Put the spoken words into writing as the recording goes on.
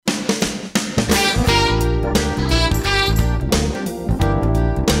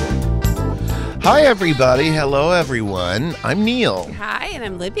Hi, everybody. Hello, everyone. I'm Neal. Hi, and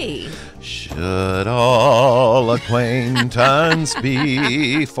I'm Libby. Should all acquaintance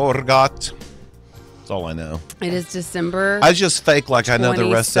be forgot? That's all I know. It is December. I just fake like I know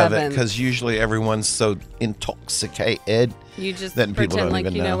the rest of it 27th. because usually everyo's so intoxicated. You just that people pretend don't like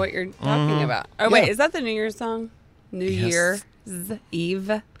even you know what you're talking about. Oh, Yeah. wait, is that the New Year's song? New Yes. Year's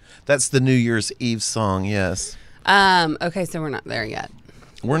Eve? That's the New Year's Eve song, yes. Okay, so we're not there yet.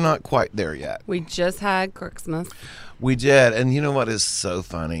 We're not quite there yet. We just had Christmas. We did. And you know what is so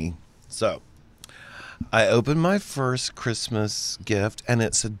funny? So, I opened my first Christmas gift, and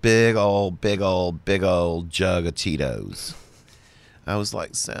it's a big old jug of Tito's. I was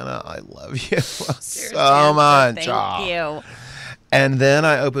like, Santa, I love you so much. Thank you. And then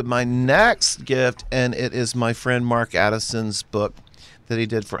I opened my next gift, and it is my friend Mark Addison's book that he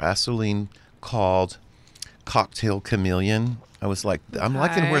did for Asoline called Cocktail Chameleon. I was like, I'm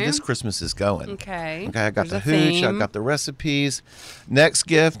liking where this Christmas is going. Okay. Okay, I got There's the a hooch, I theme. got the recipes. Next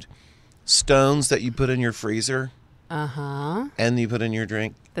gift, stones that you put in your freezer Uh-huh. and you put in your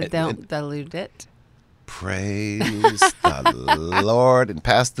drink. That don't dilute it. Praise the Lord, and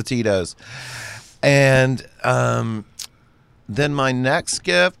pass the Tito's. And then my next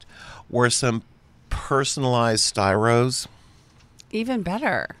gift were some personalized styros Even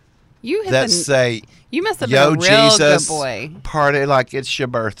better. You have that been, say, you must have been Yo, a real Jesus, good boy. party like it's your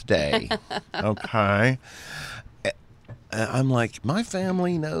birthday. Okay. I'm like, my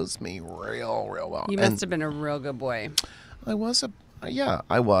family knows me real well. You must have been a real good boy. I was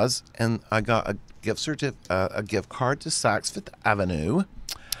I was, and I got a a gift card to Saks Fifth Avenue,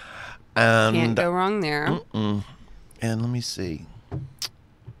 and Can't go wrong there. and let me see,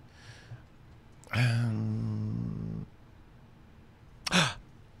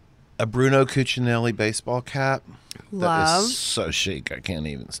 a Bruno Cucinelli baseball cap. Love. That is so chic, I can't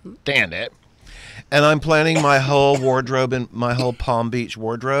even stand it. And I'm planning my whole wardrobe and my whole Palm Beach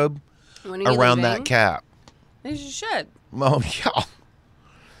wardrobe When are you around leaving? that cap. You should. Oh, yeah.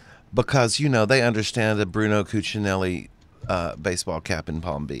 Because, they understand the Bruno Cucinelli baseball cap in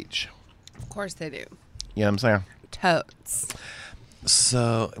Palm Beach. Of course they do. You know what I'm saying? Totes.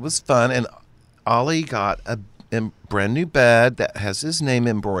 So, it was fun. And Ollie got a brand new bed that has his name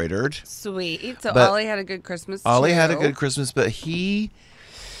embroidered. Sweet. So But Ollie had a good Christmas, Ollie too. had a good Christmas, but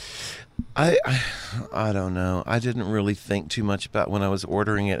I don't know. I didn't really think too much about when I was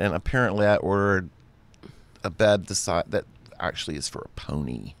ordering it. And apparently I ordered a bed that actually is for a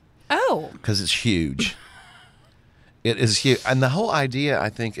pony. Oh. Because it's huge. It is huge. And the whole idea, I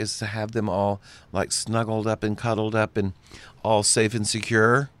think, is to have them all like snuggled up and cuddled up and all safe and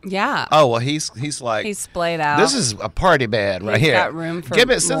secure. Yeah. Oh, well, he's like, He's splayed out. this is a party bed right He's here. got room for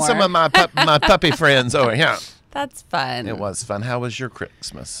Send more. some of my puppy friends over here. That's fun. It was fun. How was your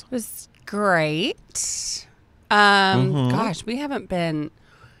Christmas? It was great. Gosh, we haven't been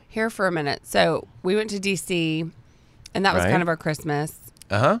here for a minute. So we went to D.C., and that was Right. kind of our Christmas.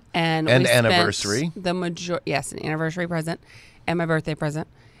 Uh-huh. And An we spent anniversary. Yes, an anniversary present and my birthday present.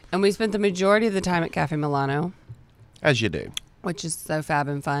 And we spent the majority of the time at Cafe Milano, As you do. which is so fab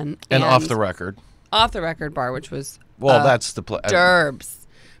and fun. And off the record. Off the record bar, which was Well, that's the place. derbs.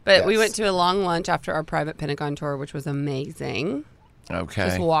 But we Yes. went to a long lunch after our private Pentagon tour, which was amazing. Okay.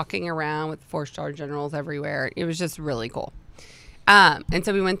 Just walking around with 4-star generals everywhere. It was just really cool. And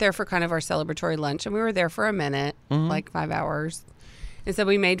so we went there for kind of our celebratory lunch, and we were there for a minute, like 5 hours. And so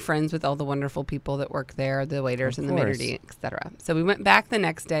we made friends with all the wonderful people that work there, the waiters and the maitre d', et cetera. So we went back the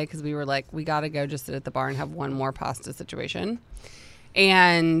next day because we were like, we got to go just sit at the bar and have one more pasta situation.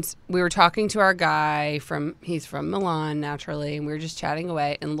 And we were talking to our guy he's from Milan, naturally, and we were just chatting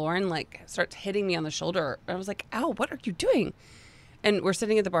away. And Lauren, starts hitting me on the shoulder. I was like, ow, what are you doing? And we're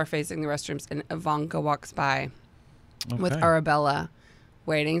sitting at the bar facing the restrooms, and Ivanka walks by with Arabella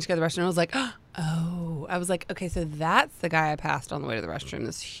waiting to go to the restroom. I was like, oh. I was like, okay, so that's the guy I passed on the way to the restroom,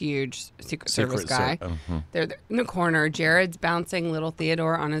 this huge Secret Service guy. They're in the corner. Jared's bouncing little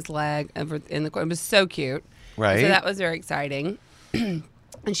Theodore on his leg over in the corner. It was so cute. Right. So that was very exciting. And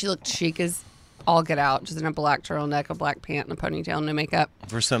she looked chic as all get out, just in a black turtleneck, a black pant, and a ponytail, no makeup.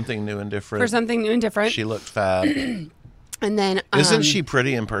 For something new and different. She looked fab. And then Isn't she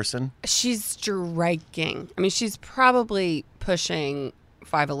pretty in person? She's striking. I mean, she's probably pushing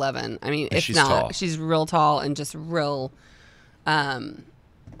 5'11". I mean, if She's not, tall. she's real tall and just real,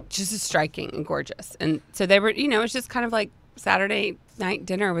 just striking and gorgeous. And so they were, it's just kind of like Saturday night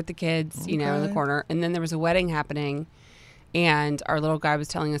dinner with the kids, in the corner. And then there was a wedding happening, and our little guy was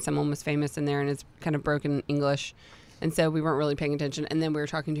telling us someone was famous in there and it's kind of broken English. And so we weren't really paying attention. And then we were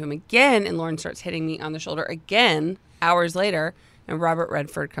talking to him again, and Lauren starts hitting me on the shoulder again hours later, and Robert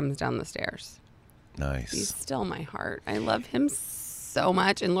Redford comes down the stairs. Nice. He's still my heart. I love him so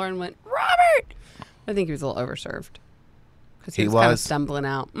much. And Lauren went, Robert! I think he was a little overserved. Because he was kind of stumbling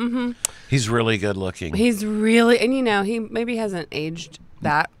out. Mm-hmm. He's really good looking. He's really, and he maybe hasn't aged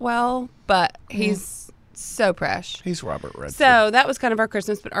that well, but he's so fresh. He's Robert Redford. So that was kind of our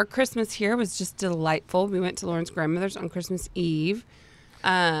Christmas, but our Christmas here was just delightful. We went to Lauren's grandmother's on Christmas Eve.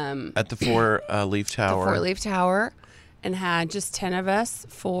 At the four-leaf tower. The four-leaf tower. And had just 10 of us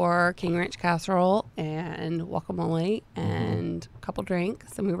for King Ranch casserole and guacamole and a couple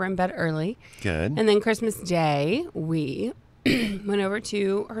drinks. And we were in bed early. Good. And then Christmas Day, we went over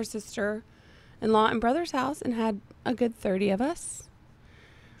to her sister-in-law and brother's house and had a good 30 of us.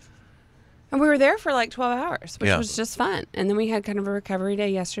 And we were there for like 12 hours, which was just fun. And then we had kind of a recovery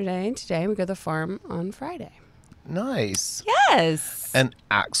day yesterday. And today we go to the farm on Friday. Nice. Yes. And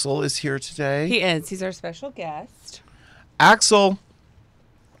Axel is here today. He is. He's our special guest. Axel.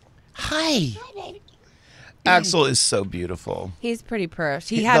 Hi. Hi, baby. Axel is so beautiful. He's pretty purse.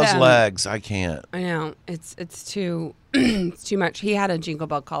 He has legs. I can't. I know. It's too it's too much. He had a Jingle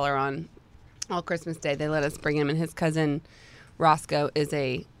Bell collar on all Christmas Day. They let us bring him, and his cousin Roscoe is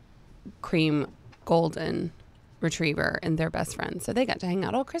a cream golden retriever, and they're best friends. So they got to hang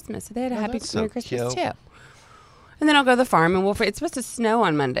out all Christmas. So they had a happy Merry Christmas too. And then I'll go to the farm, and it's supposed to snow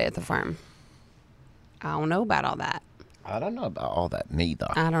on Monday at the farm. I don't know about all that. I don't know about all that neither.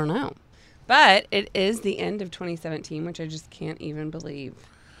 I don't know. But it is the end of 2017, which I just can't even believe.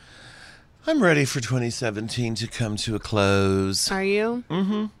 I'm ready for 2017 to come to a close. Are you?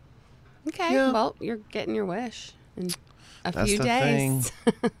 Mm-hmm. Okay. Yeah. Well, you're getting your wish in a few days.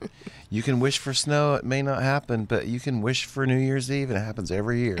 That's the thing. You can wish for snow. It may not happen, but you can wish for New Year's Eve, and it happens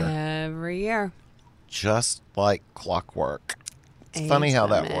every year. Every year. Just like clockwork. It's funny how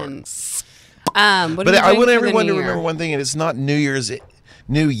that works. But I want everyone to remember one thing, and it's not New Year's.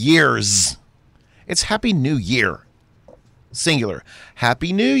 It's Happy New Year. Singular.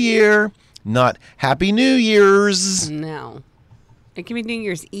 Happy New Year, not Happy New Year's. No. It can be New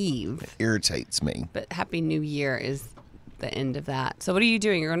Year's Eve. It irritates me. But Happy New Year is the end of that. So what are you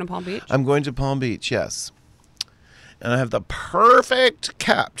doing? You're going to Palm Beach? I'm going to Palm Beach, yes. And I have the perfect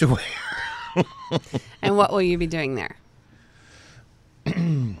cap to wear. And what will you be doing there?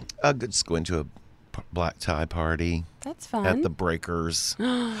 I'll just go into a black tie party. That's fun. At the Breakers.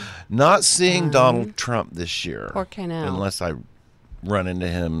 Not seeing Donald Trump this year. Poor Cano. Unless I run into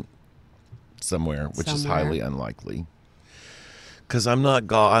him somewhere, which is highly unlikely. Because I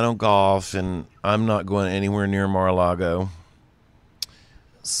don't golf, and I'm not going anywhere near Mar-a-Lago.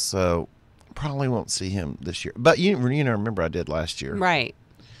 So probably won't see him this year. But you remember I did last year. Right.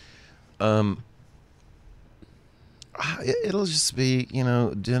 It'll just be,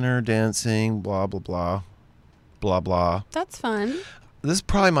 dinner, dancing, blah, blah, blah, blah, blah. That's fun. This is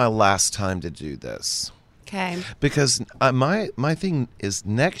probably my last time to do this. Okay. Because my thing is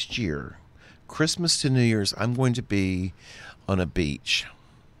next year, Christmas to New Year's, I'm going to be on a beach.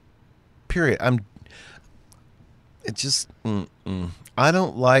 Period. I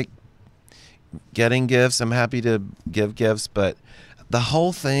don't like getting gifts. I'm happy to give gifts, but the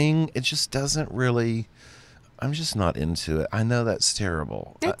whole thing, it just doesn't really... I'm just not into it. I know that's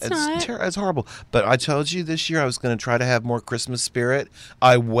terrible. It's horrible. But I told you this year I was going to try to have more Christmas spirit.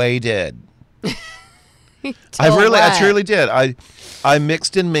 I did. I truly did. I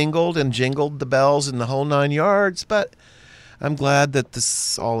mixed and mingled and jingled the bells in the whole 9 yards. But I'm glad that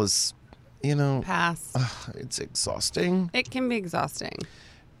this all is, past. It's exhausting. It can be exhausting.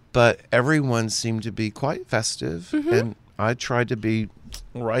 But everyone seemed to be quite festive, and I tried to be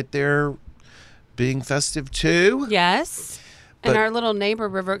right there. Being festive too. Yes. And our little neighbor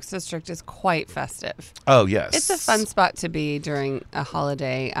River Oaks District is quite festive. Oh, yes. It's a fun spot to be during a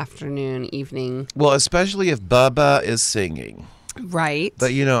holiday afternoon, evening. Well, especially if Bubba is singing. Right.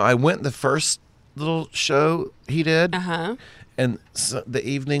 But, I went the first little show he did. Uh-huh. And so the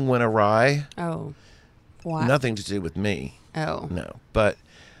evening went awry. Oh. What? Nothing to do with me. Oh. No. But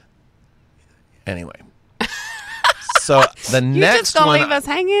anyway. So the next one. You just gonna leave us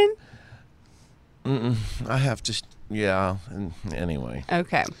hanging? I have to, yeah. Anyway.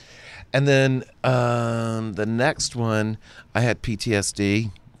 Okay. And then the next one, I had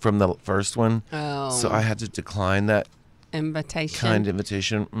PTSD from the first one. Oh. So I had to decline that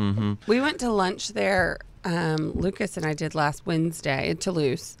invitation. Mm-hmm. We went to lunch there, Lucas and I did last Wednesday in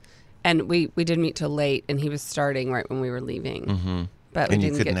Toulouse. And we didn't meet till late, and he was starting right when we were leaving. Mm-hmm. But we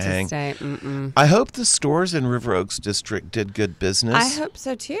didn't get to stay. I hope the stores in River Oaks District did good business. I hope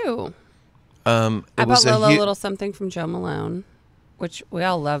so, too. I bought Lola a little something from Joe Malone, which we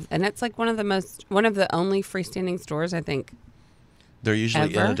all love, and it's like one of the only freestanding stores I think They're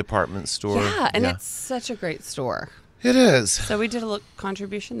usually in ever. a department store. Yeah, and it's such a great store. It is. So we did a little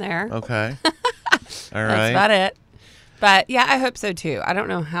contribution there. Okay. All right. That's about it. But yeah, I hope so too. I don't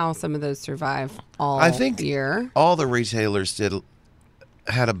know how some of those survive all I think year. all the retailers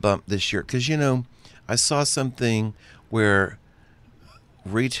had a bump this year because I saw something where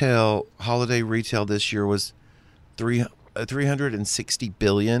holiday retail this year was 360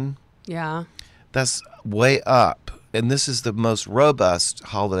 billion. Yeah. That's way up, and this is the most robust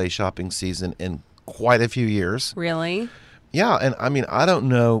holiday shopping season in quite a few years. Really? Yeah, and I mean, I don't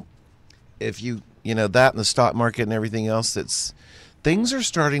know if that and the stock market and everything else. Things are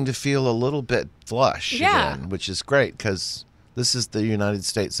starting to feel a little bit flush again, which is great because this is the United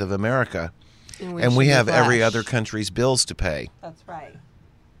States of America, and we have every other country's bills to pay. That's right.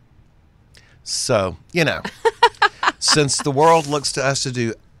 So, since the world looks to us to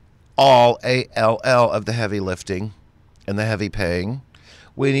do all ALL of the heavy lifting and the heavy paying,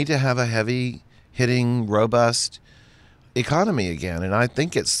 we need to have a heavy hitting, robust economy again. And I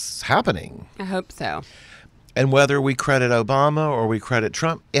think it's happening. I hope so. And whether we credit Obama or we credit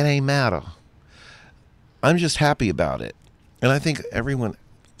Trump, it ain't matter. I'm just happy about it. And I think everyone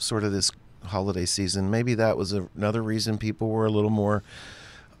sort of this holiday season, maybe that was another reason people were a little more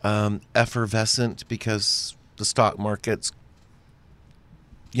effervescent because the stock market's,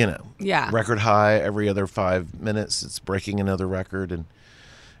 record high every other 5 minutes. It's breaking another record,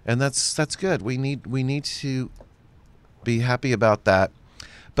 and that's good. We need to be happy about that.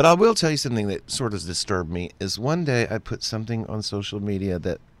 But I will tell you something that sort of disturbed me is one day I put something on social media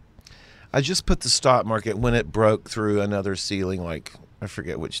that I just put the stock market when it broke through another ceiling, like I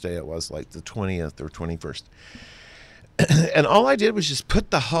forget which day it was, like the 20th or 21st. And all I did was just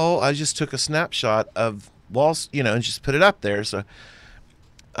I just took a snapshot of walls, and just put it up there. So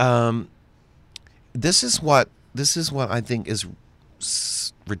this is what I think is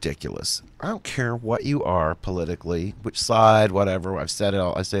ridiculous. I don't care what you are politically, which side, whatever. I say it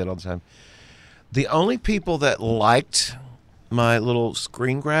all the time. The only people that liked my little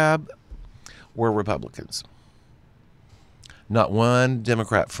screen grab were Republicans. Not one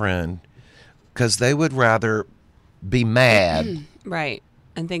Democrat friend, because they would rather be mad. Right.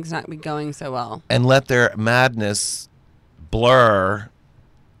 And things not be going so well. And let their madness blur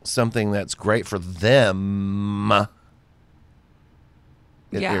something that's great for them.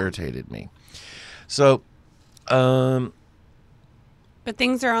 It irritated me. So, but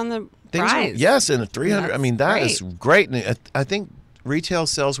things are on the rise. Yes, and 300. That's I mean, that great. is great. And I think retail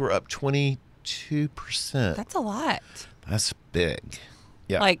sales were up 22%. That's a lot. That's big.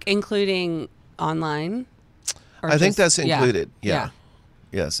 Yeah. Like including online? I think that's included. Yeah.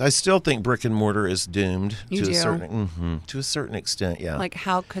 Yes. I still think brick and mortar is doomed You do? to a certain extent. Yeah. Like,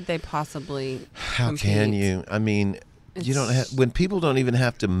 how could they possibly How compete? can you? I mean, you don't have, when people don't even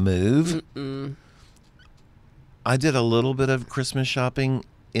have to move. I did a little bit of Christmas shopping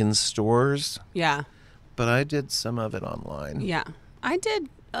in stores. Yeah. But I did some of it online. Yeah. I did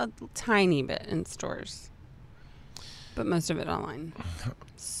a tiny bit in stores, but most of it online.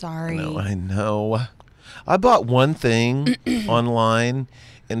 Sorry. No, I know. I bought one thing online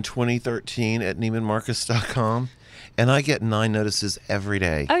in 2013 at NeimanMarcus.com, and I get 9 notices every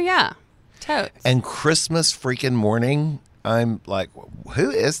day. Oh, yeah. Totes. And Christmas freaking morning, I'm like,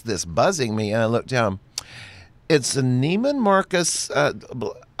 who is this buzzing me? And I look down. It's a Neiman Marcus.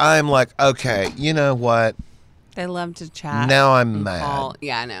 I'm like, okay, you know what? They love to chat. Now I'm mad.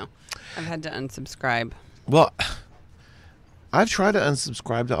 Yeah, I know. I've had to unsubscribe. Well, I've tried to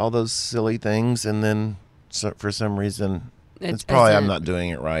unsubscribe to all those silly things, and then for some reason, it's probably I'm not doing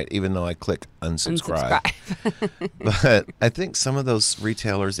it right, even though I click unsubscribe. But I think some of those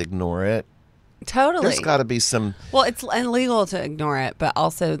retailers ignore it. Totally. There's got to be some. Well, it's illegal to ignore it, but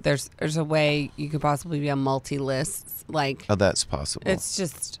also there's a way you could possibly be on multi-lists. Like, oh, that's possible.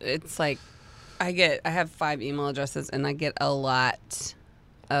 It's like I have 5 email addresses, and I get a lot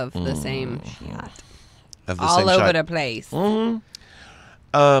of the same shit. All over the place.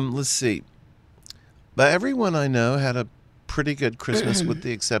 Mm-hmm. Let's see. But everyone I know had a pretty good Christmas, with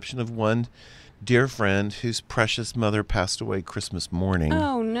the exception of one dear friend whose precious mother passed away Christmas morning.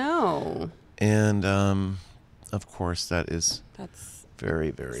 Oh, no. And, of course, that's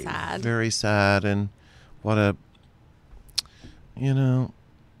very, very sad. Very sad. And what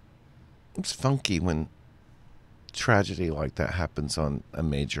it's funky when tragedy like that happens on a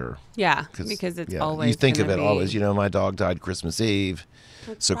major. Yeah, because it's always you think of it be. always. My dog died Christmas Eve.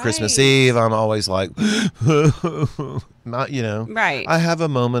 That's So right. Christmas Eve, I'm always like, not, Right. I have a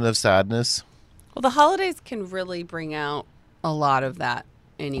moment of sadness. Well, the holidays can really bring out a lot of that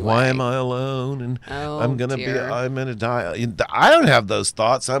anyway. Why am I alone? And I'm going to dear. I'm going to die. I don't have those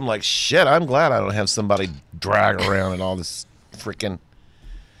thoughts. I'm like, shit, I'm glad I don't have somebody drag around and all this freaking,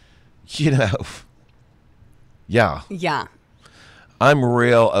 Yeah. Yeah. I'm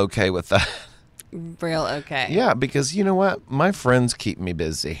real okay with that. Real okay. Yeah, because you know what? My friends keep me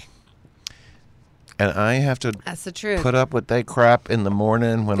busy. And I have to That's the truth. put up with that crap in the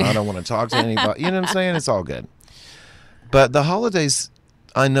morning when I don't want to talk to anybody. You know what I'm saying? It's all good. But the holidays,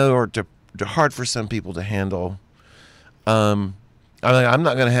 I know, are hard for some people to handle. I'm not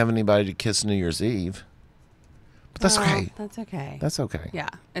going to have anybody to kiss New Year's Eve. But that's okay. That's okay. That's okay. Yeah.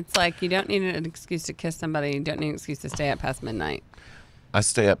 It's like you don't need an excuse to kiss somebody. You don't need an excuse to stay up past midnight. I'm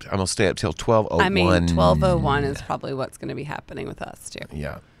going to stay up till 12:01. I mean, 12:01 is probably what's going to be happening with us, too.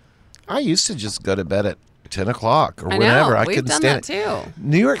 Yeah. I used to just go to bed at 10 o'clock or I whenever. know. I We've couldn't done stand that, it. too.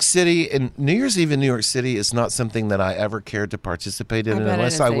 New York City and New Year's Eve in New York City is not something that I ever cared to participate in I bet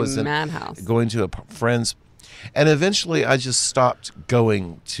unless it I is was a madhouse. going to a friend's. And eventually I just stopped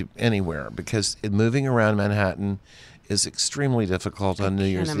going to anywhere because moving around Manhattan is extremely difficult on New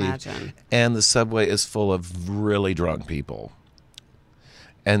Year's imagine. Eve. And the subway is full of really drunk people.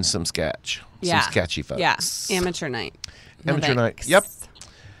 And some sketchy folks. Yeah. Amateur night. No Amateur night. thanks. Yep.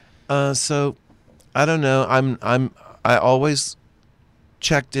 So I don't know. I always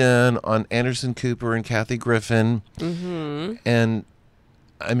checked in on Anderson Cooper and Kathy Griffin. Mm-hmm. And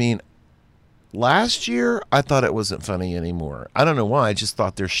I mean, last year I thought it wasn't funny anymore. I don't know why. I just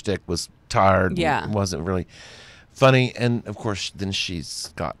thought their shtick was tired. Yeah. And wasn't really funny. And of course, then she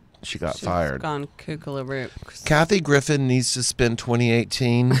got fired. Gone kookaloo. Kathy Griffin needs to spend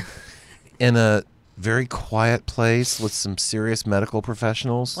 2018 in a very quiet place with some serious medical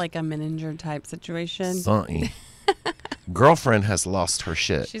professionals. Like a Menninger type situation. Something. Girlfriend has lost her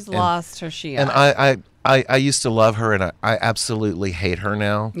shit. She's lost her shit. And I used to love her, and I absolutely hate her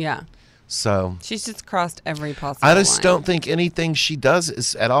now. Yeah. So She's just crossed every possible I just line. don't think anything she does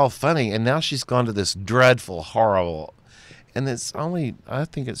is at all funny. And now she's gone to this dreadful, horrible, and I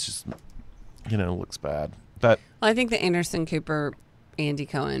think it's just, looks bad. But Well, I think the Anderson Cooper, Andy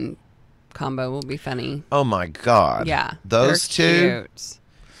Cohen combo will be funny. oh my God. Yeah. Those they're two. cute.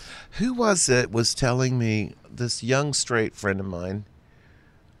 Who was telling me, this young straight friend of mine,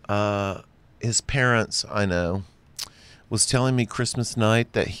 his parents, I know, was telling me Christmas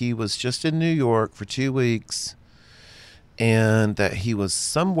night that he was just in New York for 2 weeks and that he was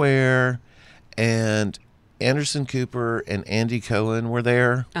somewhere and Anderson Cooper and Andy Cohen were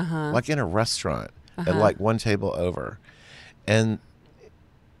there, like in a restaurant at like one table over. And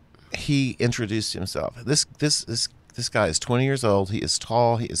he introduced himself. This guy is 20 years old. He is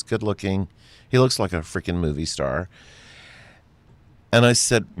tall. He is good looking. He looks like a freaking movie star. And I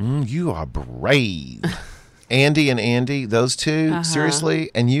said, you are brave. Andy, those two, seriously?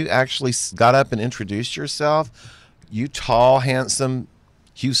 And you actually got up and introduced yourself? You tall, handsome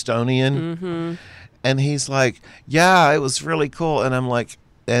Houstonian? Mm-hmm. And he's like, yeah, it was really cool. And I'm like,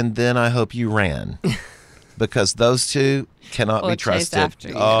 and then I hope you ran. Because those two cannot be chase trusted. after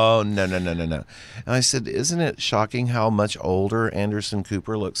you. Oh, no. And I said, isn't it shocking how much older Anderson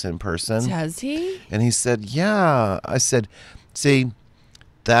Cooper looks in person? Does he? And he said, yeah. I said, see,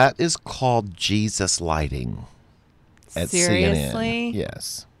 that is called Jesus lighting at Seriously? CNN.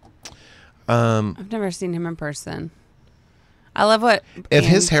 Yes. I've never seen him in person. I love what... If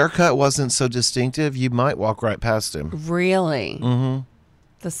his haircut wasn't so distinctive, you might walk right past him. Really? Mm-hmm.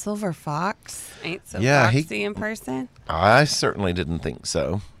 The silver fox ain't so Yeah, foxy in person? I certainly didn't think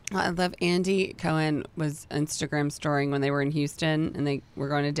so. I love Andy Cohen was Instagram storying when they were in Houston and they were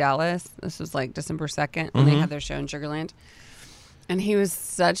going to Dallas. This was like December 2nd when they had their show in Sugarland. And he was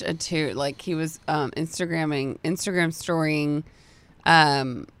such a toot. Like he was Instagram storying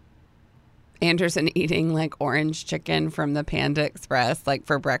Anderson eating like orange chicken from the Panda Express like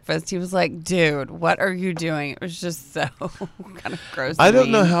for breakfast. He was like, dude, what are you doing? It was just so kind of gross. I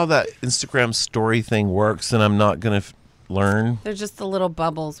don't know how that Instagram story thing works, and I'm not going to learn. They're just the little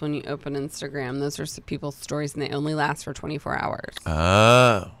bubbles when you open Instagram. Those are people's stories, and they only last for 24 hours.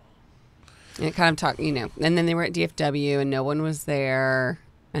 Oh. And it kind of talked, and then they were at DFW, and no one was there.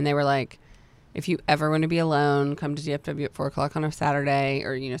 And they were like, if you ever want to be alone, come to DFW at 4 o'clock on a Saturday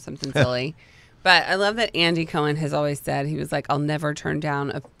or, something silly. But I love that Andy Cohen has always said, he was like, I'll never turn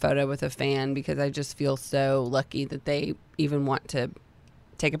down a photo with a fan because I just feel so lucky that they even want to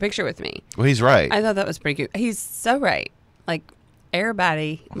take a picture with me. Well, he's right. I thought that was pretty cute. He's so right. Like,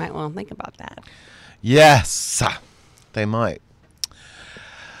 everybody might want to think about that. Yes, they might.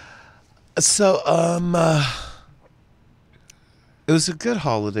 So, it was a good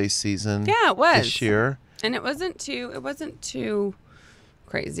holiday season. Yeah, it was. This year. And it wasn't too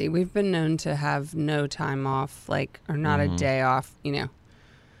crazy. We've been known to have no time off, like, or not a day off, you know.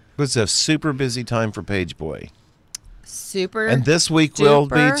 It was a super busy time for Page Boy. Super. And this week will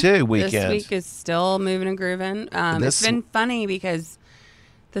be too, weekend. This week is still moving and grooving. It's been funny because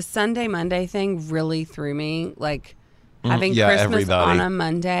the Sunday, Monday thing really threw me. Like, having Christmas on a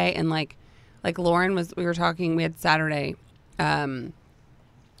Monday and, like Lauren we were talking, we had Saturday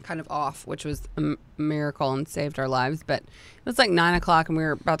kind of off, which was a miracle and saved our lives. But it was like 9 o'clock and we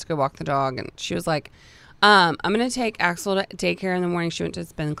were about to go walk the dog. And she was like, I'm going to take Axel to daycare in the morning. She went to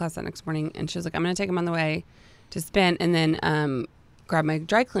spin class that next morning. And she was like, I'm going to take him on the way to spin and then grab my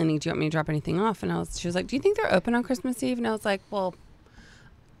dry cleaning. Do you want me to drop anything off? And she was like, do you think they're open on Christmas Eve? And I was like, well,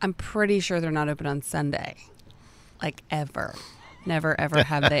 I'm pretty sure they're not open on Sunday. Like, ever. Never, ever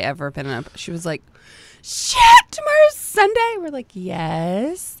have they ever been up. She was like, shit, tomorrow's Sunday. We're like,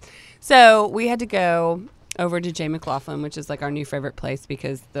 yes. So we had to go over to J. McLaughlin, which is like our new favorite place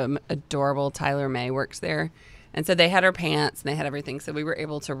because the adorable Tyler May works there. And so they had her pants and they had everything. So we were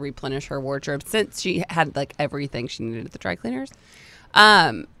able to replenish her wardrobe since she had like everything she needed at the dry cleaners.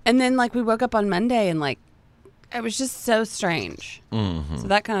 And then like we woke up on Monday and like it was just so strange. Mm-hmm. So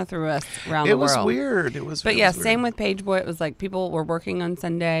that kind of threw us around the world. It was weird. It was. But yeah, same with Page Boy. It was like people were working on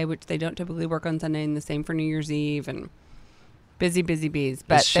Sunday, which they don't typically work on Sunday, and the same for New Year's Eve, and busy bees.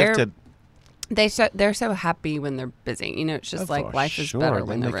 But they're so happy when they're busy. You know, it's just like life is better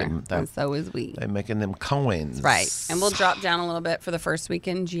when they're busy. And so is we. They're making them coins. Right. And we'll drop down a little bit for the first week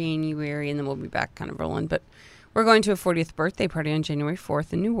in January, and then we'll be back kind of rolling. But we're going to a 40th birthday party on January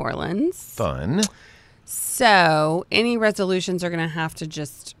 4th in New Orleans. Fun. So any resolutions are going to have to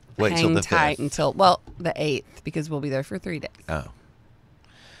just hang tight 5th. until, the 8th, because we'll be there for 3 days. Oh.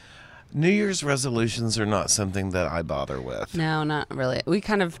 New Year's resolutions are not something that I bother with. No, not really. We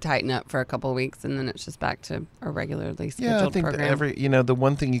kind of tighten up for a couple of weeks, and then it's just back to a regularly scheduled program. Yeah, I think the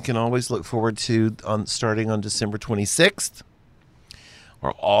one thing you can always look forward to starting on December 26th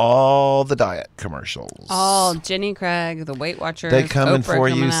are all the diet commercials. All Jenny Craig, the Weight Watchers. They coming for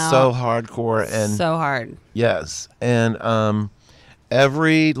you out. so hardcore and so hard. Yes, and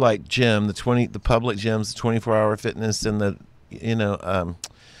every like gym, the public gyms, the 24-hour fitness, and the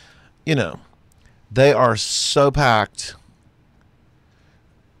they are so packed.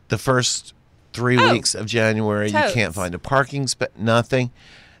 The first 3 weeks of January, you can't find a parking spot, nothing.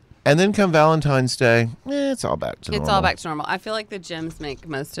 And then come Valentine's Day, it's all back to normal. It's all back to normal. I feel like the gyms make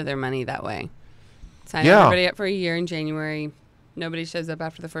most of their money that way. Sign everybody up for a year in January. Nobody shows up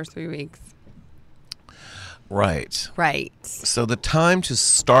after the first 3 weeks. Right. Right. So the time to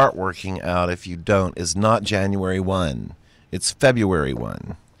start working out, if you don't, is not January 1. It's February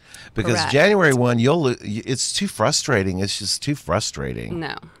 1. Because Correct. January 1, it's too frustrating. It's just too frustrating.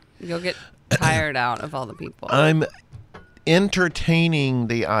 No. You'll get tired out of all the people. I'm entertaining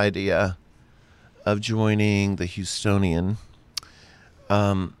the idea of joining the Houstonian.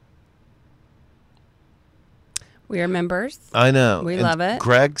 We are members. I know. We love it.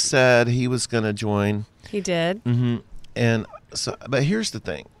 Greg said he was going to join. He did. Mm-hmm. And so, but here's the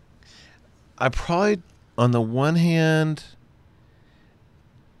thing. I probably, on the one hand,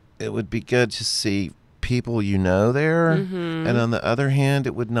 it would be good to see people you know there, and on the other hand,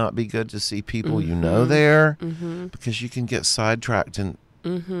 it would not be good to see people you know there, because you can get sidetracked. And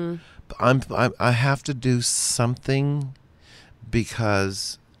I have to do something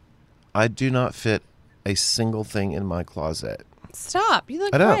because I do not fit a single thing in my closet. Stop! You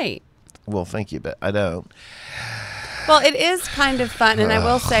look great. Well, thank you, but I don't. Well, it is kind of fun, and I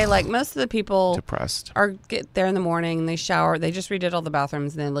will say, like, most of the people depressed get there in the morning and they shower. They just redid all the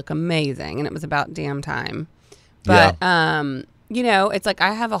bathrooms and they look amazing, and it was about damn time. But it's like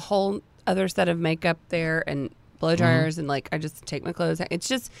I have a whole other set of makeup there and blow dryers, and like I just take my clothes. It's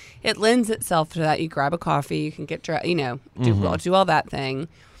just it lends itself to that. You grab a coffee, you can get dressed, do all that thing.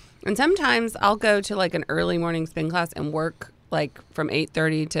 And sometimes I'll go to like an early morning spin class and work like from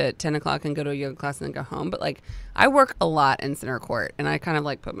 8:30 to 10 o'clock and go to a yoga class and then go home. But like I work a lot in center court, and I kind of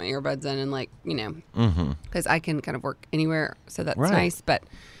like put my earbuds in and like, because I can kind of work anywhere. So that's nice. But,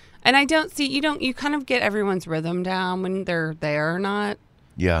 and I don't see, you kind of get everyone's rhythm down when they're there or not.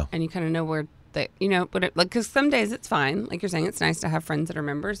 Yeah. And you kind of know where they, because some days it's fine. Like you're saying, it's nice to have friends that are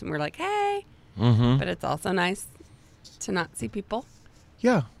members and we're like, hey, but it's also nice to not see people.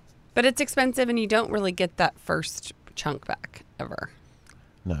 Yeah. But it's expensive, and you don't really get that first chunk back ever.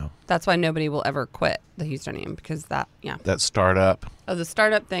 No. That's why nobody will ever quit the Houstonian, because that startup. Oh, the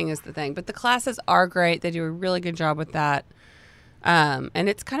startup thing is the thing. But the classes are great. They do a really good job with that. And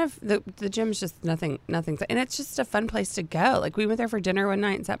it's kind of, the gym's just nothing. And it's just a fun place to go. Like we went there for dinner one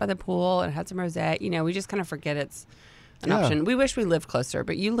night and sat by the pool and had some rosé. We just kind of forget it's an option. We wish we lived closer,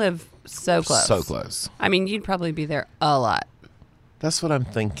 but you live so close. So close. I mean, you'd probably be there a lot. That's what I'm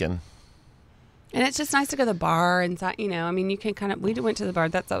thinking. And it's just nice to go to the bar and, you know, I mean, you can kind of, we went to the bar.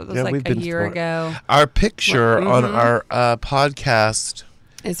 That was we've like a been to year the bar. ago. Our picture on our podcast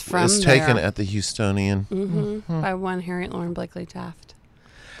It's from is taken at the Houstonian. By one Harriet Lauren Blakely Taft.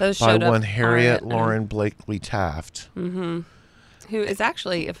 Those By showed up one Harriet on- Lauren Blakely Taft. who is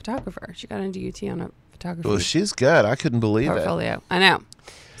actually a photographer. She got into UT on a photography Well, she's good. I couldn't believe portfolio. I know.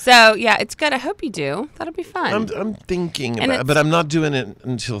 So, yeah, it's good. I hope you do. That'll be fun. it. I'm thinking And about it, but I'm not doing it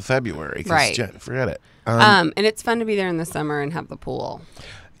until February. 'Cause Right. Forget it. And it's fun to be there in the summer and have the pool.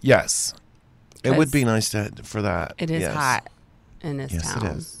 Yes. It would 'Cause be nice for that. It is yes. hot in this Yes, town.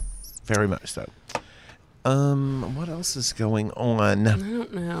 it is. Very much so. What else is going on? I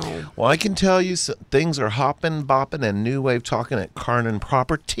don't know. Well, I can tell you things are hopping, bopping, and new wave talking at Carnan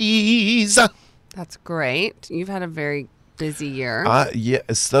Properties. That's great. You've had a very busy year.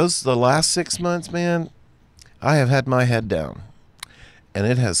 Yes, the last 6 months, man, I have had my head down, and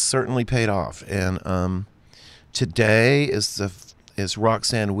it has certainly paid off. And today is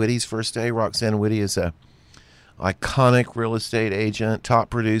Roxanne Whitty's first day. Roxanne Whitty is a iconic real estate agent, top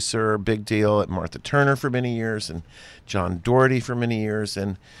producer, big deal at Martha Turner for many years, and John Doherty for many years.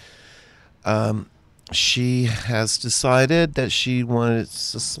 And she has decided that she wanted a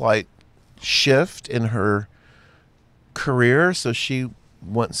slight shift in her career, so she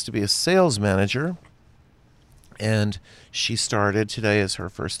wants to be a sales manager. And she started today as her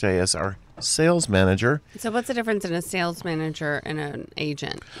first day as our sales manager. So what's the difference in a sales manager and an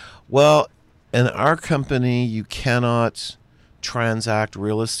agent? Well, in our company, you cannot transact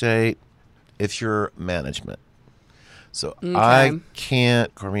real estate if you're management. So I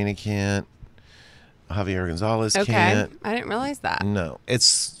can't, Carmina can't, Javier Gonzalez can't. I didn't realize that. No,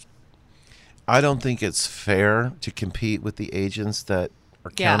 I don't think it's fair to compete with the agents that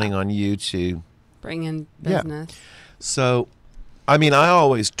are counting on you to bring in business. Yeah. So, I mean, I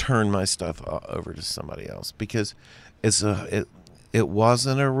always turn my stuff over to somebody else because it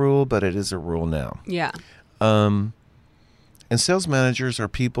wasn't a rule, but it is a rule now. Yeah. And sales managers are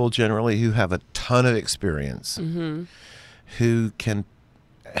people generally who have a ton of experience, who can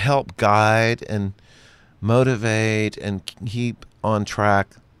help guide and motivate and keep on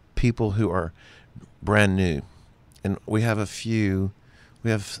track people who are brand new. And we have 5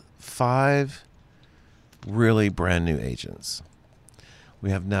 really brand new agents.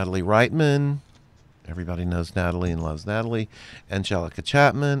 We have Natalie Reitman. Everybody knows Natalie and loves Natalie. Angelica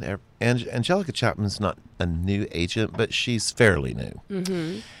Chapman. Angelica Chapman's not a new agent, but she's fairly new.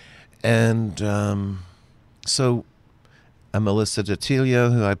 And so Melissa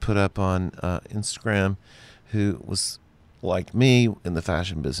Datilio, who I put up on Instagram, who was like me in the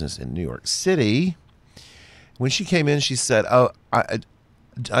fashion business in New York City. When she came in, she said,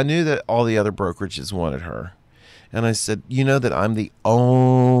 I knew that all the other brokerages wanted her. And I said, you know that I'm the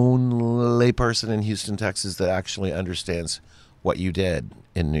only person in Houston, Texas that actually understands what you did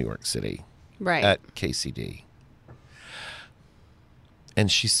in New York City. Right. At KCD.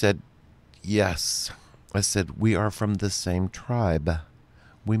 And she said, yes. I said, we are from the same tribe.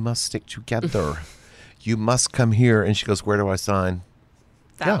 We must stick together. You must come here. And she goes, where do I sign?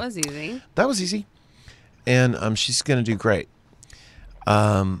 That was easy. That was easy. And she's going to do great.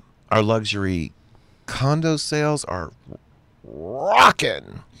 Our luxury condo sales are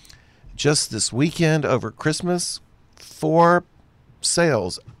rocking. Just this weekend over Christmas, 4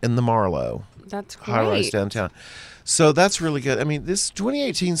 sales in the Marlowe. That's great. High-rise downtown. So that's really good. I mean, this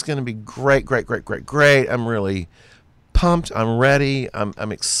 2018 is going to be great. I'm really pumped. I'm ready.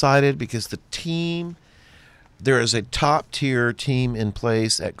 I'm excited because the team, there is a top-tier team in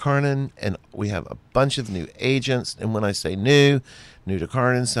place at Carnan, and we have a bunch of new agents. And when I say new to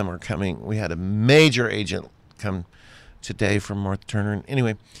Carnan, some are coming. We had a major agent come today from Martha Turner.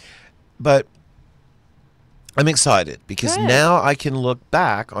 Anyway, but I'm excited because now I can look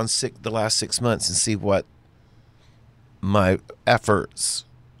back on the last 6 months and see what my efforts.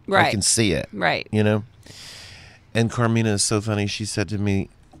 Right. I can see it. Right. You know? And Carmina is so funny. She said to me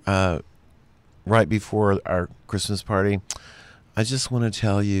right before our Christmas party, I just want to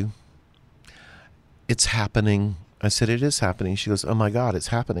tell you, it's happening. I said, it is happening. She goes, oh my God, it's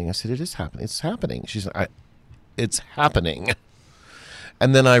happening. I said, it is happening. It's happening. She said, it's happening.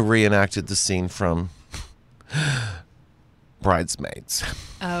 And then I reenacted the scene from Bridesmaids.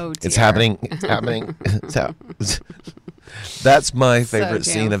 Oh, dear. It's happening. It's happening. That's my favorite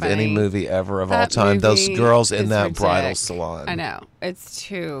So scene of any funny. movie ever of That all time. Those movie girls in is that ridiculous. bridal salon. I know. It's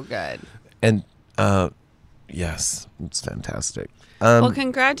too good. And yes, it's fantastic. Well,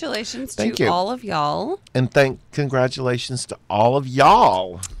 congratulations thank to you. all of y'all. And congratulations to all of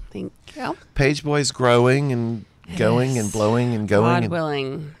y'all. Thank you. Page Boy's growing and going and blowing and going. God and,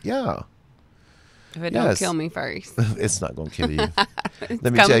 willing. Yeah. If it don't kill me first. It's not going to kill you. It's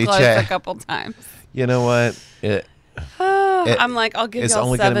Let me come tell you, close Chad. a couple times. You know what? I'm like, I'll give it's y'all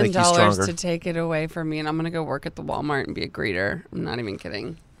only gonna make you $7 stronger. to take it away from me, and I'm going to go work at the Walmart and be a greeter. I'm not even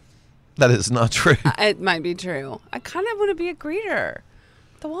kidding. That is not true. It might be true. I kind of want to be a greeter at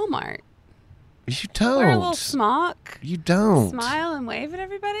the Walmart. You don't. Wear a little smock. You don't. Smile and wave at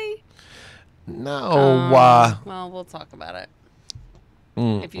everybody. No. Well, we'll talk about it.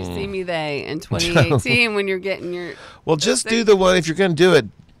 If you see me in 2018 when you're getting your... Well, just do the one. If you're going to do it,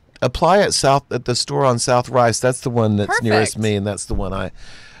 apply at the store on South Rice. That's the one that's nearest me, and that's the one I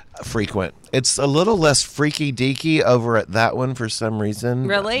frequent. It's a little less freaky deaky over at that one for some reason.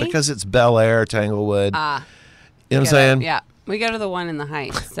 Really? Because it's Bel Air, Tanglewood. You know what I'm saying? Yeah. We go to the one in the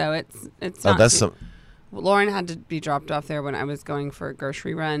Heights, so it's not... Oh, that's some... Lauren had to be dropped off there when I was going for a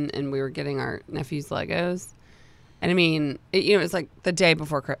grocery run, and we were getting our nephew's Legos. And I mean, it was like the day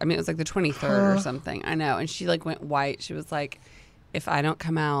before. I mean, it was like the 23rd or something. I know. And she like went white. She was like, "If I don't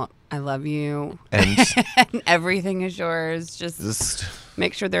come out, I love you, and everything is yours. Just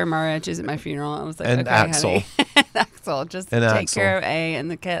make sure there are mariachis at my funeral." I was like, and "Okay, Axel, honey." Axel, just take care of A and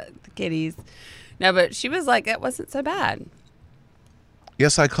the kitties. No, but she was like, "It wasn't so bad."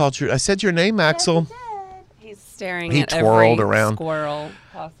 Yes, I called you. I said your name, Axel. Yes, he's staring he at twirled every around. Squirrel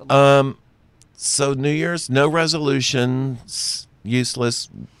possible. So New Year's, no resolutions, useless,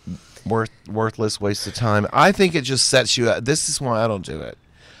 worthless, waste of time. I think it just sets you up. This is why I don't do it.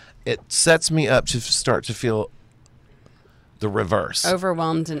 It sets me up to start to feel the reverse.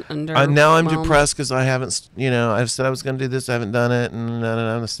 Overwhelmed and underwhelmed. Now I'm depressed because I haven't, I've said I was going to do this, I haven't done it, and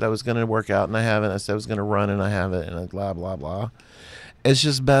I said I was going to work out, and I haven't. I said I was going to run, and I haven't, and blah, blah, blah. It's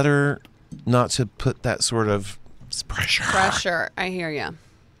just better not to put that sort of pressure. Pressure. I hear you.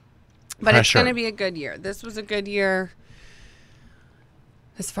 But It's going to be a good year. This was a good year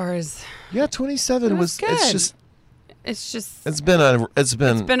as far as... Yeah, 27 was good. It's been a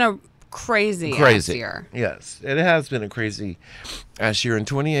crazy year. Yes, it has been a crazy ass year. And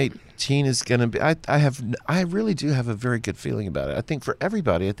 2018 is going to be... I really do have a very good feeling about it. I think for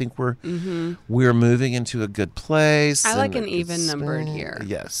everybody, I think we're moving into a good place. I like an even-numbered year.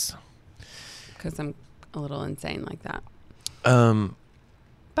 Yes. Because I'm a little insane like that.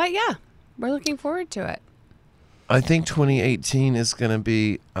 But yeah, we're looking forward to it. I think 2018 is going to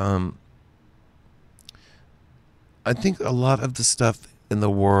be... I think a lot of the stuff in the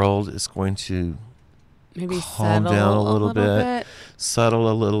world is going to maybe calm down a little bit,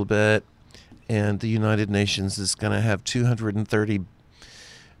 settle a little bit, and the United Nations is going to have $230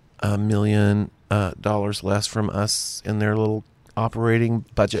 million less from us in their little operating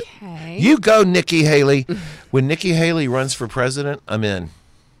budget. Okay. You go, Nikki Haley. When Nikki Haley runs for president, I'm in.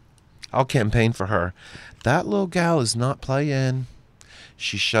 I'll campaign for her. That little gal is not playing.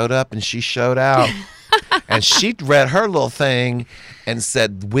 She showed up and she showed out. And she read her little thing and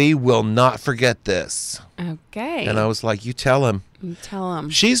said, "We will not forget this." Okay. And I was like, "You tell him." You tell him.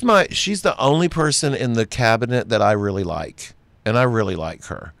 She's the only person in the cabinet that I really like. And I really like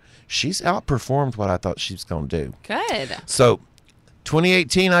her. She's outperformed what I thought she was going to do. Good. So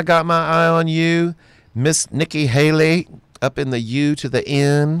 2018, I got my eye on you, Miss Nikki Haley, up in the U to the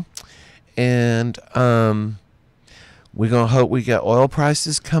N. And we're going to hope we get oil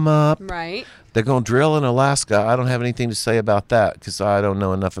prices come up. Right. They're going to drill in Alaska. I don't have anything to say about that because I don't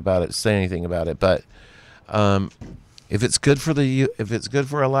know enough about it to say anything about it. But if it's good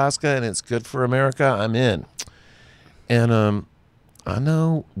for Alaska and it's good for America, I'm in. And I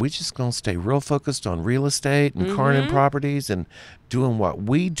know we're just going to stay real focused on real estate and Carnan properties and doing what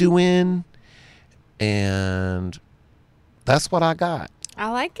we doing. And that's what I got. I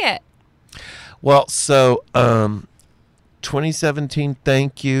like it. Well, so 2017,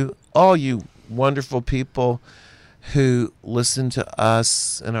 thank you. All you wonderful people who listen to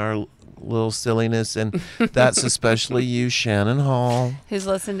us and our little silliness, and that's especially you, Shannon Hall. Who's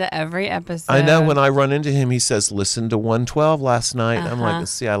listened to every episode. I know when I run into him, he says, "Listen to 112 last night." I'm like,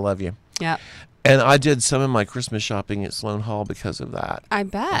 "See, I love you." Yeah. And I did some of my Christmas shopping at Sloan Hall because of that. I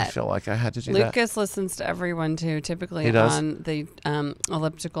bet. I feel like I had to do that. Lucas listens to everyone too, typically on the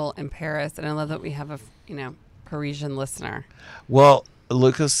elliptical in Paris, and I love that we have a Parisian listener. Well,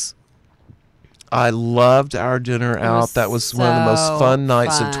 Lucas, I loved our dinner out. That was one of the most fun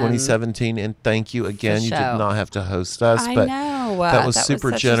nights of 2017, and thank you again. You did not have to host us, but that was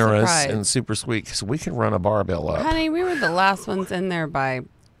super generous and super sweet because we can run a barbell up. Honey, we were the last ones in there by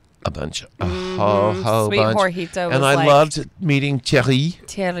a bunch, a whole Sweet bunch. Jorgito was And I like- loved meeting Thierry.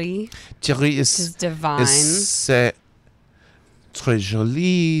 Thierry Thierry is divine. C'est très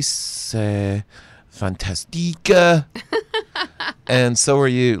joli, c'est fantastique. And so are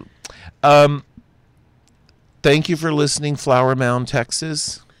you. Thank you for listening, Flower Mound,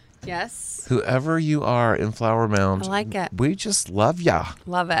 Texas. Yes. Whoever you are in Flower Mound, I like it. we just love ya.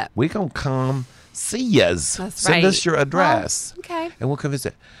 Love it. We gonna come see yas. That's Send us right. your address, Okay. and we'll come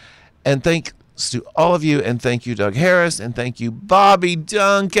visit. And thanks to all of you, and thank you, Doug Harris, and thank you, Bobby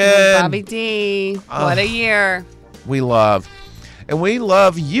Duncan. Bobby D. What a year. We love, and we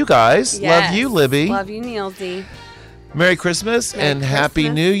love you guys. Yes. Love you, Libby. Love you, Neal D. Merry Christmas Merry and Happy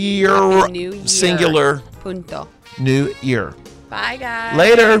Christmas. New Year. Happy New Year. Singular Punto. New Year. Bye, guys.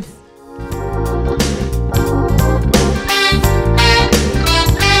 Later.